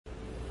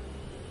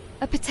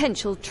A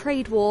potential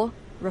trade war,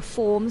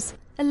 reforms,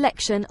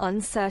 election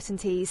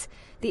uncertainties,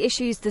 the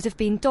issues that have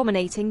been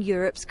dominating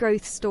Europe's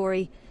growth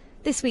story.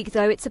 This week,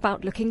 though, it's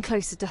about looking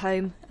closer to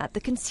home, at the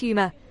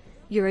consumer.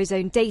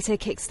 Eurozone data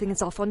kicks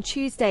things off on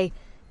Tuesday.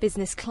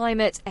 Business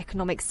climate,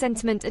 economic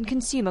sentiment and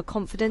consumer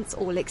confidence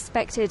all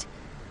expected,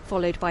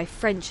 followed by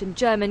French and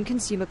German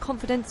consumer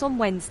confidence on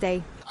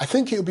Wednesday. I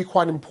think it will be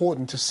quite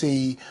important to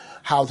see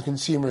how the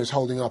consumer is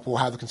holding up, or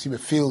how the consumer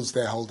feels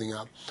they're holding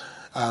up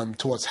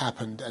to what's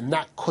happened, and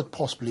that could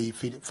possibly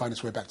find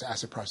its way back to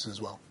asset prices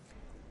as well.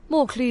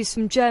 More clues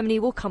from Germany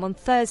will come on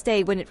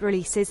Thursday when it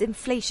releases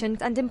inflation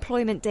and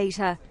employment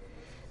data.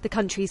 The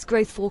country's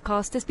growth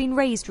forecast has been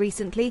raised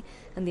recently,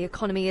 and the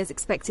economy is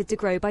expected to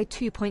grow by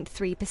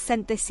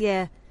 2.3% this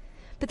year.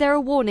 But there are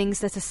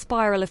warnings that a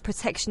spiral of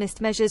protectionist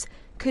measures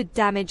could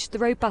damage the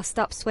robust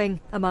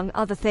upswing, among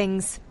other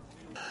things.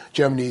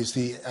 Germany is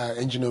the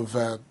engine of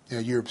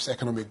Europe's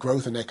economic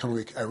growth and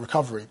economic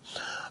recovery.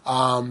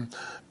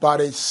 But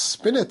it's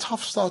been a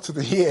tough start to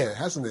the year,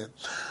 hasn't it?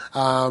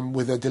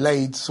 With a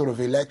delayed sort of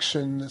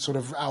election sort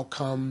of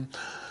outcome,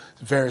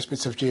 various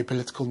bits of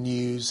geopolitical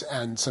news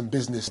and some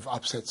business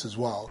upsets as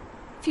well.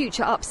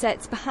 Future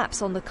upsets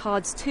perhaps on the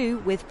cards too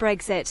with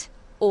Brexit.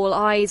 All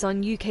eyes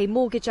on UK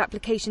mortgage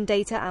application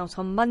data out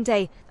on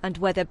Monday and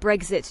whether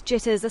Brexit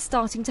jitters are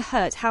starting to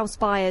hurt house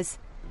buyers.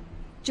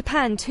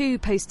 Japan too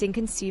posting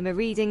consumer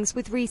readings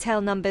with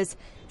retail numbers.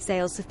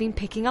 Sales have been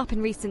picking up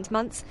in recent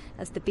months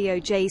as the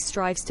BOJ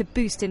strives to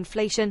boost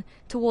inflation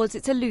towards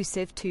its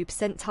elusive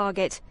 2%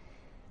 target.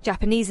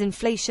 Japanese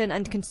inflation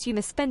and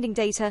consumer spending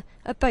data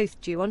are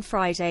both due on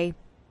Friday.